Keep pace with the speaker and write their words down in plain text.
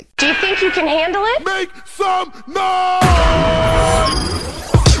Do you think you can handle it? Make some noise!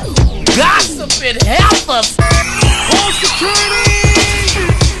 Gossiping heifers! Home security!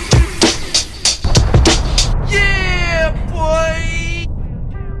 Yeah, boy!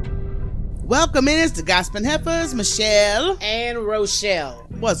 Welcome in to Gossiping Heifers, Michelle And Rochelle.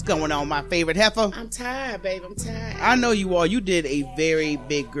 What's going on, my favorite heifer? I'm tired, babe. I'm tired. I know you are. You did a very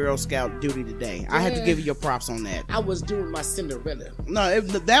big Girl Scout duty today. I had to give you your props on that. I was doing my Cinderella. No,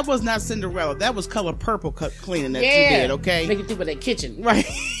 that was not Cinderella. That was color purple cleaning that you did, okay? Making people in that kitchen. Right.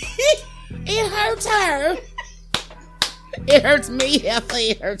 It hurts her. It hurts me, heifer.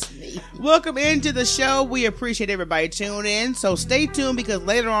 It hurts me. Welcome into the show. We appreciate everybody tuning in. So stay tuned because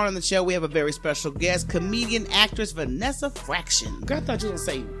later on in the show we have a very special guest, comedian actress Vanessa Fraction. Girl, I thought you were going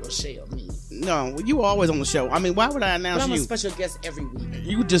to say Rochelle, me. No, you were always on the show. I mean, why would I announce But I'm you? a special guest every week.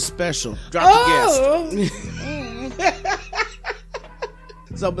 You just special. Drop the guest.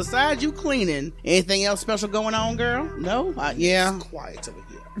 So besides you cleaning, anything else special going on, girl? No? Yeah. It's quiet over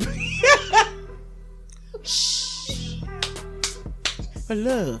here. Shh. For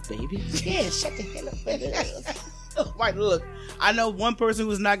love, baby. Yeah, shut the hell up for love. Right, look. I know one person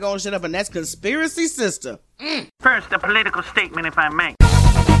who's not going to shut up, and that's Conspiracy Sister. First, a political statement, if I may.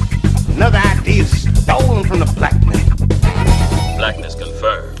 Another idea stolen from the black man. Blackness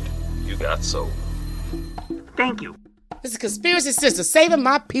confirmed. You got soul. Thank you. This is Conspiracy Sister saving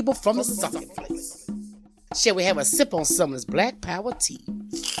my people from the sucking place. Shall we have a sip on some of this Black Power tea?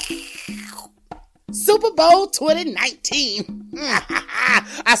 Super Bowl 2019.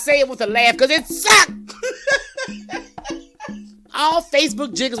 I say it with a laugh because it sucked. All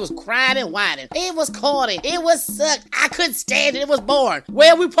Facebook jiggers was crying and whining. It was corny. It was sucked. I couldn't stand it. It was boring.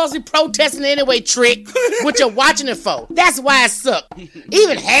 Well, we supposed to be protesting anyway, Trick. What you're watching it for. That's why it sucked.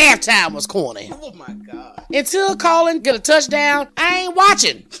 Even halftime was corny. Oh my God. Until Colin get a touchdown, I ain't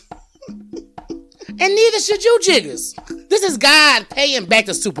watching. And neither should you jiggers. This is God paying back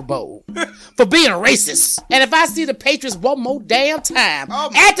the Super Bowl for being racist. And if I see the Patriots one more damn time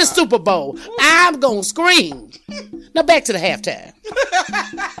at the Super Bowl, I'm gonna scream. Now back to the halftime.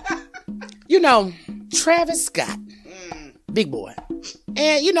 You know, Travis Scott, big boy.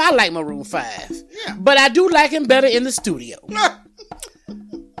 And you know, I like Maroon 5. Yeah. But I do like him better in the studio.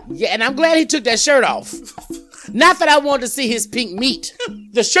 Yeah, and I'm glad he took that shirt off. Not that I wanted to see his pink meat.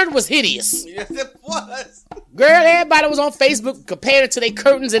 The shirt was hideous. Yes, it was. Girl, everybody was on Facebook comparing it to their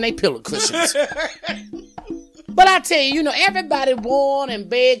curtains and their pillow cushions. But I tell you, everybody warned and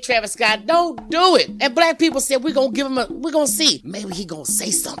begged Travis Scott, don't do it. And black people said, we're going to give him we're going to see. Maybe he going to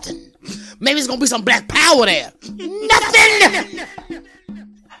say something. Maybe it's going to be some black power there. Nothing!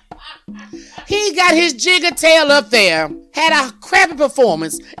 He got his jigger tail up there, had a crappy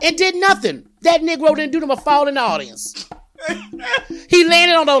performance, and did nothing. That Negro didn't do them a fall in the audience. He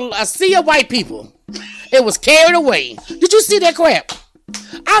landed on a sea of white people. It was carried away. Did you see that crap?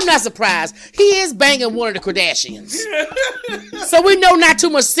 I'm not surprised. He is banging one of the Kardashians. So we know not too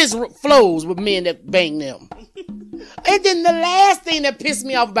much cis flows with men that bang them. And then the last thing that pissed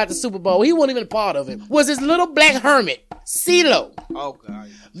me off about the Super Bowl, he wasn't even a part of it, was this little black hermit, CeeLo. Oh, God.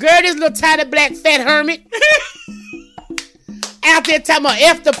 Girl, this little tiny black fat hermit out there talking about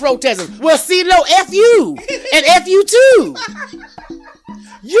F the protesters. Well, CeeLo, F you. And F you too.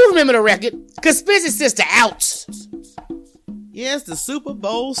 You remember the record. Conspiracy Sister out. Yes, the Super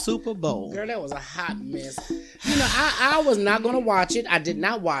Bowl. Girl, that was a hot mess. I was not going to watch it. I did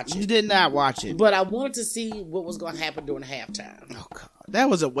not watch You it. did not watch it. But I wanted to see what was going to happen during halftime. Oh, God. That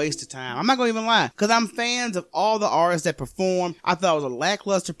was a waste of time. I'm not going to even lie. Because I'm fans of all the artists that performed. I thought it was a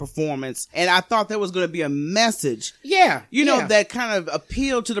lackluster performance. And I thought there was going to be a message. Yeah. That kind of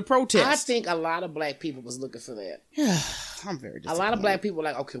appealed to the protest. I think a lot of black people was looking for that. I'm very A disappointed. lot of black people were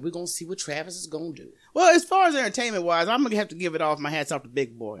like, okay, we're going to see what Travis is going to do. Well, as far as entertainment-wise, I'm going to have to give it off. My hat's off to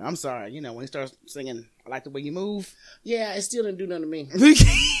Big Boy. I'm sorry. When he starts singing, I like the way you move. Yeah, it still didn't do nothing to me.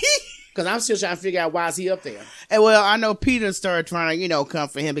 Because I'm still trying to figure out why is he up there. And well, I know Peter started trying to, come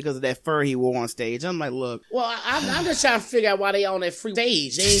for him because of that fur he wore on stage. I'm like, look. Well, I'm just trying to figure out why they on that free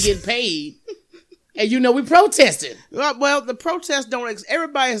stage. They ain't getting paid. And we protested. Well, the protests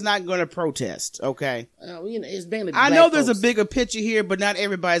everybody's not going to protest, okay? It's mainly I black know there's folks. a bigger picture here, but not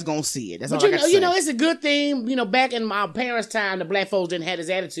everybody's going to see it. That's But all I got to say. it's a good thing. Back in my parents' time, the black folks didn't have this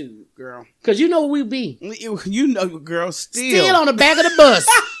attitude. Girl. Because you know where we be. Girl, Still on the back of the bus.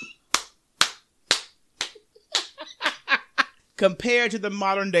 Compared to the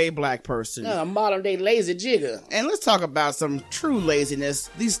modern day black person. Modern day lazy jigger. And let's talk about some true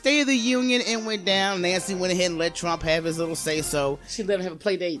laziness. The State of the Union, it went down. Nancy went ahead and let Trump have his little say-so. She let him have a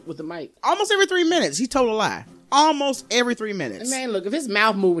play date with the mic. Almost every 3 minutes, he told a lie. almost every 3 minutes. Man, look, if his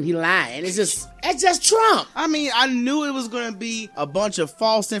mouth moving, he lying. That's just Trump. I mean, I knew it was going to be a bunch of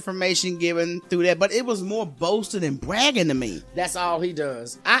false information given through that, but it was more boasting and bragging to me. That's all he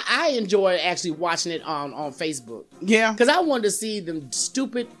does. I enjoy actually watching it on Facebook. Yeah. Because I wanted to see them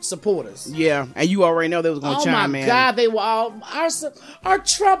stupid supporters. Yeah, and you already know they was going to chime in. Oh my God, they were all, our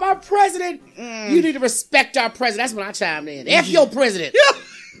Trump, our president. You need to respect our president. That's when I chimed in. F your president.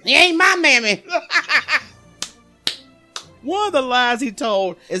 He ain't my mammy. One of the lies he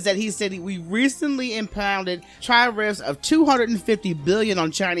told is that he said we recently impounded tariffs of $250 billion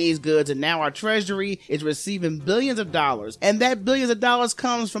on Chinese goods, and now our treasury is receiving billions of dollars. And that billions of dollars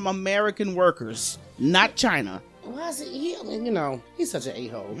comes from American workers, not China. Why is he? I mean, he's such an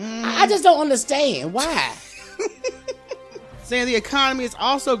a-hole. I just don't understand why. Saying the economy is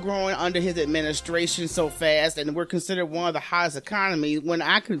also growing under his administration so fast, and we're considered one of the hottest economies, when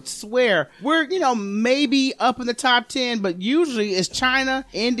I could swear we're, maybe up in the top 10, but usually it's China,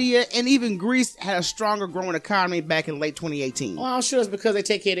 India, and even Greece had a stronger growing economy back in late 2018. Well, I'm sure it's because they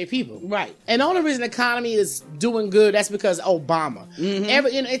take care of their people. Right. And the only reason the economy is doing good, that's because Obama.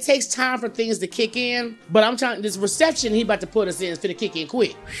 It takes time for things to kick in, but I'm telling you, this recession he about to put us in is finna kick in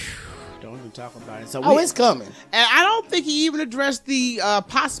quick. Don't even talk about it. So it's coming. And I don't think he even addressed the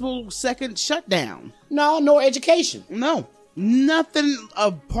possible second shutdown. No, nor education. No. Nothing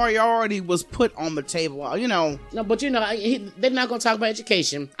of priority was put on the table. No, but they're not going to talk about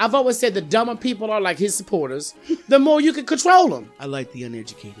education. I've always said the dumber people are like his supporters, the more you can control them. I like the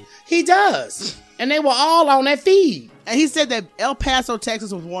uneducated. He does. And they were all on that feed. And he said that El Paso,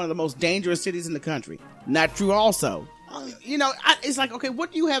 Texas was one of the most dangerous cities in the country. Not true also. It's like, okay,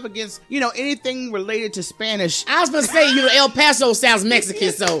 what do you have against, anything related to Spanish? I was going to say, El Paso sounds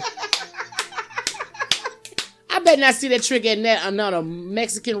Mexican, so I bet not see that trick at another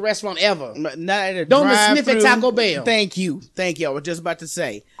Mexican restaurant ever. Not at a Don't sniff at Taco Bell. Thank you. I was just about to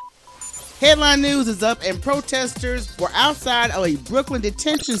say. Headline news is up, and protesters were outside of a Brooklyn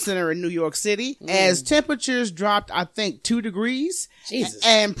detention center in New York City as temperatures dropped, I think, 2 degrees. Jesus.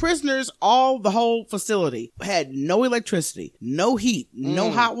 And prisoners, the whole facility, had no electricity, no heat,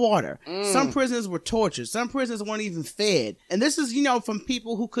 no hot water. Some prisoners were tortured. Some prisoners weren't even fed. And this is, from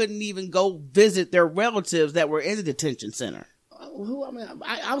people who couldn't even go visit their relatives that were in the detention center.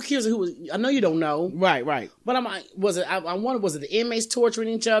 I'm curious who was. I know you don't know, right. But I'm like, was it the inmates torturing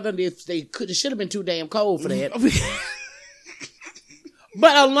each other? If it should have been too damn cold for that.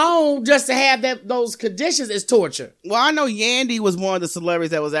 But alone, just to have those conditions is torture. Well, I know Yandy was one of the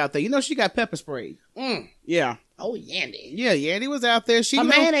celebrities that was out there. She got pepper sprayed. Yeah. Oh, Yandy. Yeah, Yandy was out there. A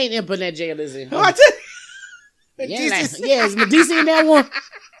man ain't imp in that jail, is he? What? Is Medici in that one?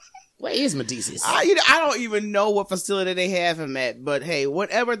 Where is Medici's? I don't even know what facility they have him at, but hey,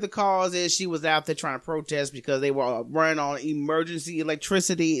 whatever the cause is, she was out there trying to protest because they were running on emergency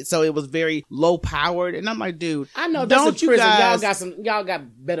electricity, so it was very low powered. And I'm like, dude, I know. Don't you you guys? guys? Y'all got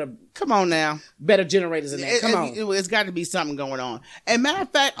better. Come on now. Better generators than that. Come on. It's got to be something going on. And matter of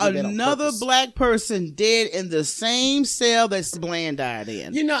fact, another black person dead in the same cell that Bland died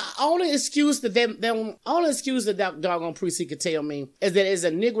in. Only excuse that that doggone precinct could tell me is that there's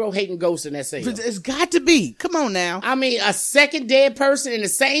a Negro hating ghost in that cell. It's got to be. Come on now. I mean, a second dead person in the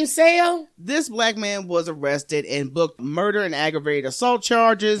same cell? This black man was arrested and booked murder and aggravated assault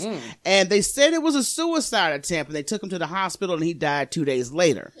charges. And they said it was a suicide attempt, and they took him to the hospital, and he died 2 days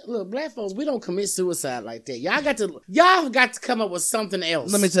later. Look, black folks, we don't commit suicide like that. Y'all got to come up with something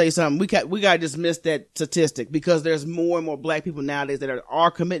else. Let me tell you something. We got to dismiss that statistic, because there's more and more black people nowadays that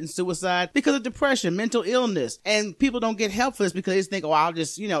are committing suicide because of depression, mental illness, and people don't get help for this because they just think, I'll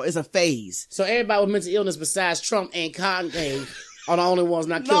just, it's a phase. So everybody with mental illness besides Trump and Kanye are the only ones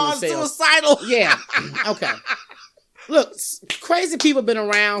not killing themselves. Non-suicidal. Yeah. Okay. Look, crazy people been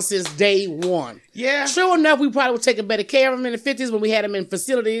around since day one. Yeah. True enough, we probably would take better care of them in the 50s when we had them in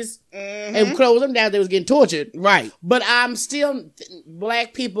facilities and closed them down. They was getting tortured. Right. But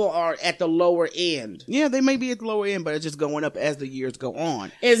black people are at the lower end. Yeah, they may be at the lower end, but it's just going up as the years go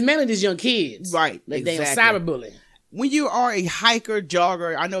on. It's mainly these young kids. Right. Like exactly. They cyberbullying. When you are a hiker,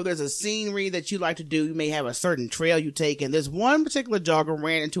 jogger, I know there's a scenery that you like to do. You may have a certain trail you take, and this one particular jogger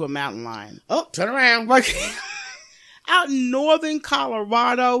ran into a mountain lion. Oh, turn around. Out in northern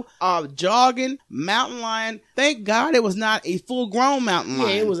Colorado, jogging, mountain lion. Thank God it was not a full-grown mountain lion.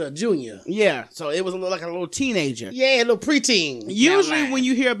 Yeah, it was a junior. Yeah, so it was like a little teenager. Yeah, a little preteen. Usually when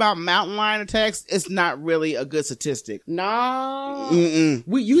you hear about mountain lion attacks, it's not really a good statistic. No.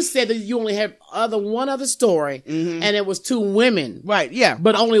 You said that you only had one other story, and it was 2 women. Right, yeah.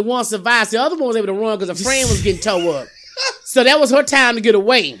 But only one survived. The other one was able to run because a friend was getting towed up. So that was her time to get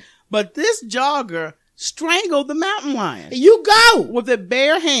away. But this jogger, strangled the mountain lion. You go. With their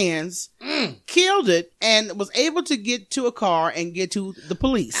bare hands, killed it, and was able to get to a car and get to the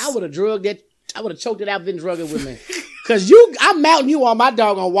police. I would have drugged it. I would have choked it out, then drugged it with me. Cause I'm mounting you on my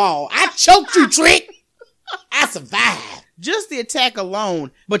doggone wall. I choked you, Trick. I survived. Just the attack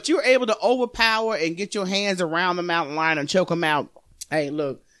alone, but you were able to overpower and get your hands around the mountain lion and choke him out. Hey,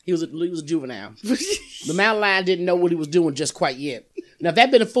 look, he was a juvenile. The mountain lion didn't know what he was doing just quite yet. Now, if that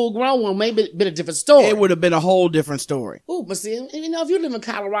had been a full-grown one, maybe it'd been a different story. It would have been a whole different story. Ooh, but see, if you live in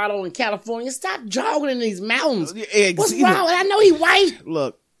Colorado and California, stop jogging in these mountains. What's wrong? I know he white.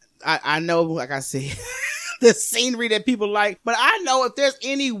 Look, I know, like I said, the scenery that people like, but I know if there's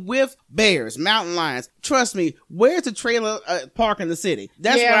any with bears, mountain lions, trust me, where's the trailer park in the city?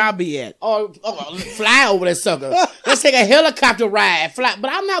 That's where I'll be at. Or fly over that sucker. Let's take a helicopter ride. Fly.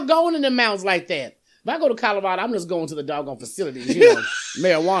 But I'm not going in the mountains like that. If I go to Colorado, I'm just going to the doggone facilities,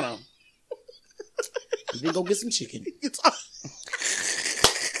 marijuana. Then go get some chicken.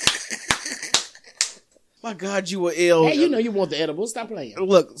 My God, you were ill. Hey, you want the edibles. Stop playing.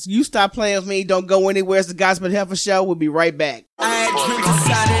 Look, you stop playing with me. Don't go anywhere. It's the Gospel Heifer Show. We'll be right back.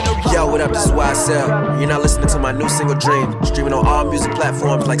 Yo, what up? This is YSL. You're not listening to my new single, Dream. Streaming on all music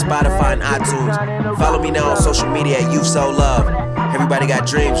platforms like Spotify and iTunes. Follow me now on social media at Youth Soul Love. Everybody got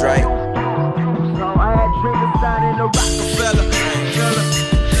dreams, right?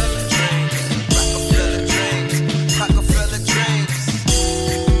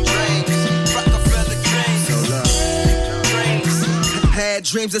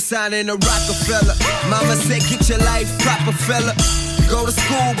 Dreams of signing a Rockefeller. Mama said, get your life proper, fella. Go to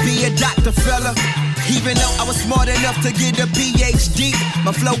school, be a doctor, fella. Even though I was smart enough to get a PhD,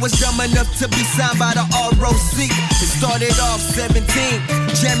 my flow was dumb enough to be signed by the ROC. It started off 17,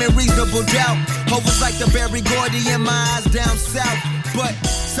 jamming Reasonable Doubt. Hope was like the Berry Gordy in my eyes down south. But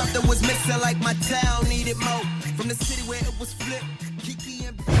something was missing, like my town needed more. From the city where it was flipped.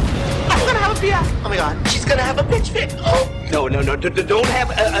 I'm gonna have a BF. Oh my God, she's gonna have a bitch fit. Oh no, don't have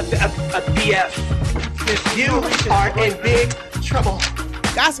a BF. You are in big trouble.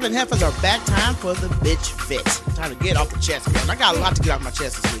 Gospel Heifers are back. Time for the bitch fit. Time to get off the chest, man. I got a lot to get off my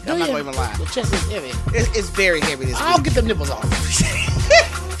chest this week. I'm not gonna even lie. The chest is heavy. It's very heavy this week. I'll get the nipples off.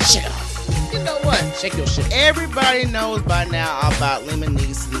 Shut up. You know what? Shake your shit. Everybody knows by now about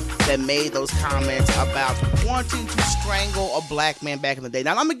Lemonisi that made those comments about wanting to strangle a black man back in the day.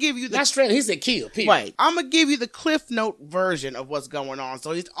 Now, I'm going to give you the... Not strangle, he said kill, period. Right. I'm going to give you the Cliff Note version of what's going on.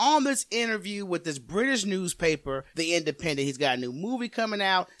 So he's on this interview with this British newspaper, The Independent. He's got a new movie coming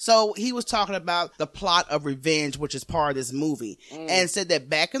out. So he was talking about the plot of revenge, which is part of this movie, and said that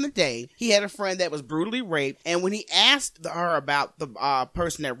back in the day, he had a friend that was brutally raped, and when he asked her about the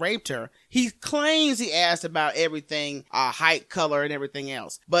person that raped her, he claims he asked about everything, height, color, and everything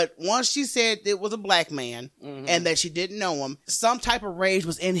else. But once she said it was a black man and that she didn't know him, some type of rage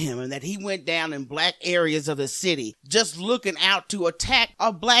was in him and that he went down in black areas of the city just looking out to attack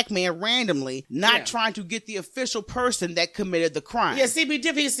a black man randomly, not trying to get the official person that committed the crime. Yeah, CB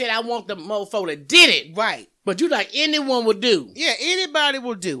Diff, he said, I want the mofo that did it. Right. But you like anyone would do. Yeah, anybody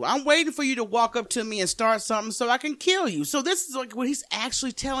will do. I'm waiting for you to walk up to me and start something so I can kill you. So this is like what he's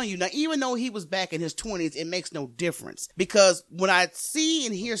actually telling you. Now, even though he was back in his 20s, it makes no difference. Because when I see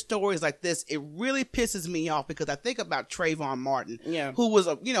and hear stories like this, it really pisses me off because I think about Trayvon Martin, who was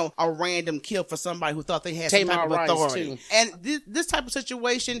a random kill for somebody who thought they had some type of authority. And this type of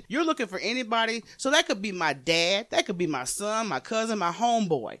situation, you're looking for anybody. So that could be my dad, that could be my son, my cousin, my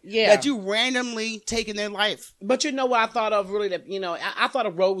homeboy. Yeah. That you randomly taking their life. But you know what I thought of really that, I thought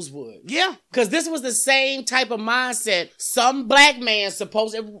of Rosewood. Yeah. Because this was the same type of mindset. Some black man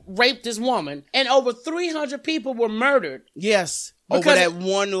supposedly raped this woman and over 300 people were murdered. Yes. Over that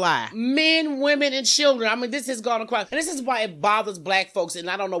one lie. Men, women, and children. I mean, this has gone across. And this is why it bothers black folks. And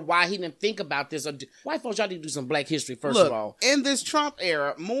I don't know why he didn't think about this. White folks, y'all need to do some black history, first of all. In this Trump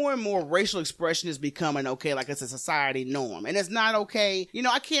era, more and more racial expression is becoming okay, like it's a society norm. And it's not okay.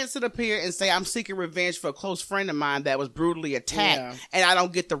 I can't sit up here and say I'm seeking revenge for a close friend of mine that was brutally attacked. And I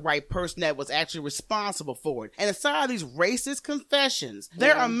don't get the right person that was actually responsible for it. And aside these racist confessions,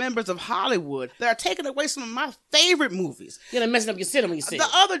 there are members of Hollywood that are taking away some of my favorite movies. They're messing up your cinema, you see. The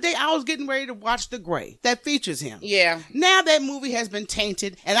other day, I was getting ready to watch The Gray that features him. Yeah. Now that movie has been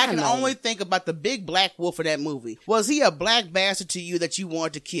tainted, and I can only think about the big black wolf of that movie. Was he a black bastard to you that you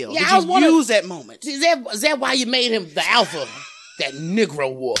wanted to kill? Yeah, Did you use that moment? Is that why you made him the alpha? That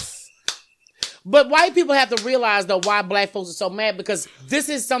Negro wolf. But white people have to realize, though, why black folks are so mad, because this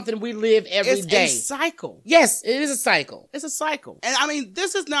is something we live every day. It's a cycle. Yes, it is a cycle. It's a cycle. And I mean,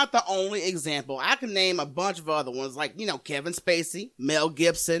 this is not the only example. I can name a bunch of other ones like, Kevin Spacey, Mel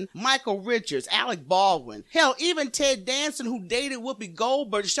Gibson, Michael Richards, Alec Baldwin. Hell, even Ted Danson, who dated Whoopi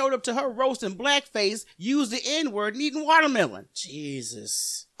Goldberg, showed up to her roast in blackface, used the N-word, and eating watermelon.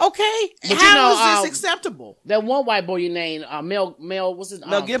 Jesus. Okay, but how is this acceptable? That one white boy you named, Mel, what's his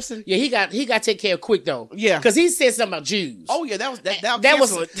name? Mel Gibson? Yeah, he got taken care of quick, though. Yeah. Because he said something about Jews. Oh, yeah, that was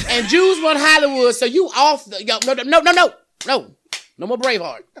and Jews won Hollywood, so you off the, no more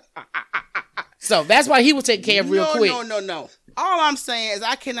Braveheart. So that's why he was taken care of real quick. No. All I'm saying is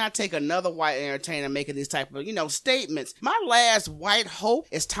I cannot take another white entertainer making these type of, statements. My last white hope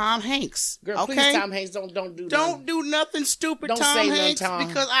is Tom Hanks. Girl, okay? Please, Tom Hanks, don't do nothing stupid, don't Tom say Hanks, nothing, Tom.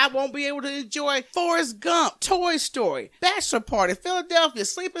 because I won't be able to enjoy Forrest Gump, Toy Story, Bachelor Party, Philadelphia,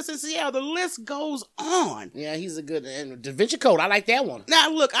 Sleepless in Seattle. The list goes on. Yeah, he's a good, and Da Vinci Code, I like that one. Now,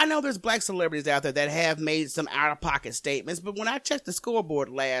 look, I know there's black celebrities out there that have made some out-of-pocket statements, but when I checked the scoreboard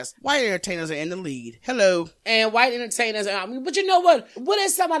last, white entertainers are in the lead. Hello. And white entertainers, but you know what? What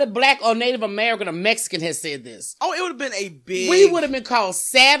if somebody black or Native American or Mexican has said this? Oh, it would have been a big... We would have been called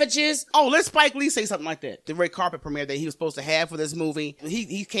savages. Oh, let Spike Lee say something like that. The red carpet premiere that he was supposed to have for this movie,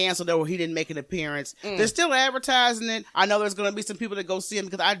 he canceled it or he didn't make an appearance. They're still advertising it. I know there's going to be some people that go see him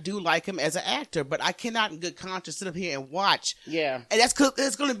because I do like him as an actor, but I cannot in good conscience sit up here and watch. Yeah. And that's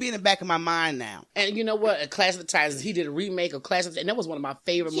going to be in the back of my mind now. And you know what? A Clash of the Titans, he did a remake of Clash of the Titans, and that was one of my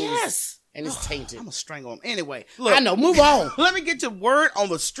favorite movies. Yes. And it's tainted. I'm going to strangle him. Anyway, look. I know. Move on. Let me get your word on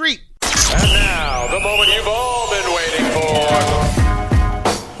the street. And now, the moment you've all been waiting for.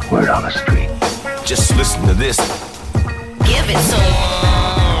 Word on the street. Just listen to this. Give it some.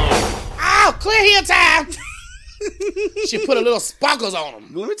 Oh, clear here time. She put a little sparkles on them.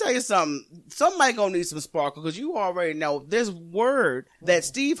 Let me tell you something. Somebody gonna need some sparkle because you already know there's word that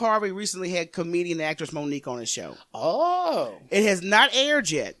Steve Harvey recently had comedian and actress Monique on his show. Oh. It has not aired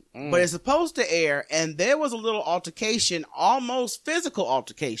yet, but it's supposed to air, and there was a little altercation, almost physical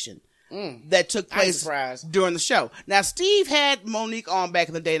altercation, that took place during the show. Now, Steve had Monique on back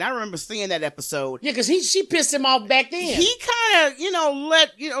in the day, and I remember seeing that episode. Yeah, because she pissed him off back then. He kind of,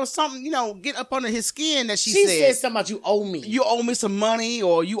 let, something, get up under his skin that she said something about you owe me. You owe me some money,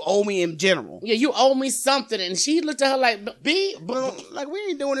 or you owe me in general. Yeah, you owe me something. And she looked at her like, like, we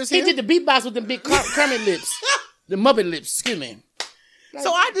ain't doing this here. He did the beatbox with them big Kermit lips. The Muppet lips, excuse me.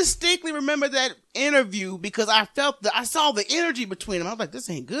 So I distinctly remember that interview because I saw the energy between them. I was like, this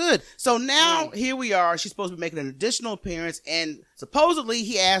ain't good. So now here we are. She's supposed to be making an additional appearance, and supposedly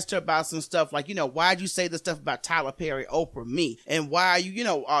he asked her about some stuff like, why'd you say this stuff about Tyler Perry, Oprah, me, and why are you,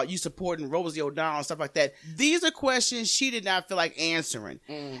 you supporting Rosie O'Donnell and stuff like that. These are questions she did not feel like answering.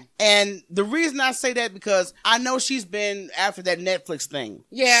 And the reason I say that because I know she's been after that Netflix thing.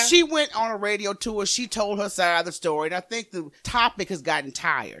 Yeah. She went on a radio tour. She told her side of the story, and I think the topic has gotten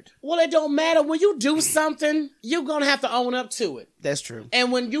tired. Well, it don't matter. When you do something, you're going to have to own up to it. That's true.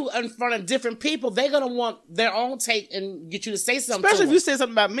 And when you in front of different people, they're going to want their own take and get you to say something. Especially if you say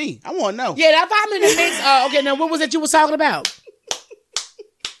something about me. I want to know. Yeah, if I'm in the mix. Okay, now what was it you was talking about?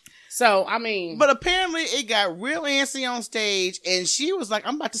 So, I mean. But apparently it got real antsy on stage, and she was like,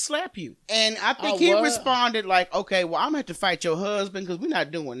 I'm about to slap you. And I think he responded like, okay, well, I'm going to have to fight your husband because we're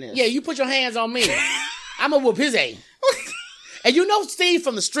not doing this. Yeah, you put your hands on me. I'm going to whoop his ass. And you know Steve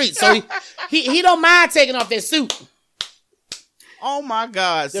from the street, so he don't mind taking off that suit. Oh my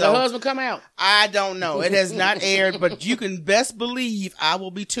God. Did her husband come out? I don't know. It has not aired, but you can best believe I will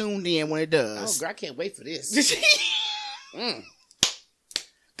be tuned in when it does. Oh, girl, I can't wait for this.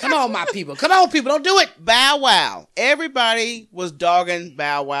 Come on, my people. Come on, people. Don't do it. Bow Wow. Everybody was dogging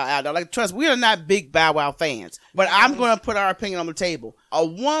Bow Wow out there. Like, trust, we are not big Bow Wow fans, but I'm going to put our opinion on the table. A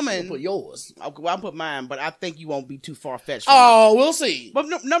woman. Put yours. Well, I'll put mine, but I think you won't be too far-fetched. Oh, we'll see. But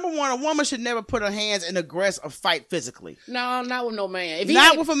number one, a woman should never put her hands in aggress or fight physically. No, not with no man.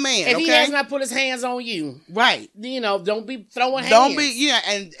 Not with a man, If he has not put his hands on you. Right. Don't be throwing hands. Don't be,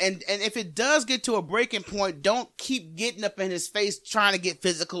 and if it does get to a breaking point, don't keep getting up in his face trying to get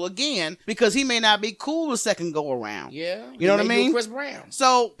physical again, because he may not be cool the second go around. Yeah. You know what I mean? Chris Brown.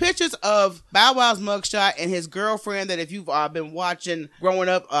 So, pictures of Bow Wow's mugshot and his girlfriend that if you've been watching growing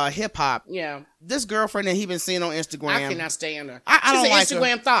up hip hop. Yeah. This girlfriend that he been seeing on Instagram. I cannot stand her. I don't like She's an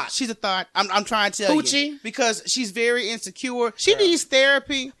Instagram her. thought. She's a thought. I'm trying to tell Hoochie. you. Because she's very insecure. She needs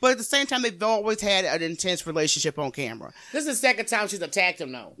therapy, but at the same time, they've always had an intense relationship on camera. This is the second time she's attacked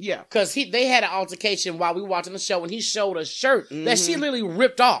him, though. Yeah. Because they had an altercation while we were watching the show, and he showed a shirt that she literally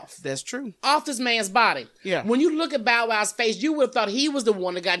ripped off. That's true. Off this man's body. Yeah. When you look at Bow Wow's face, you would have thought he was the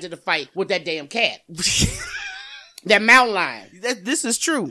one that got into the fight with that damn cat. That mountain lion. This is true.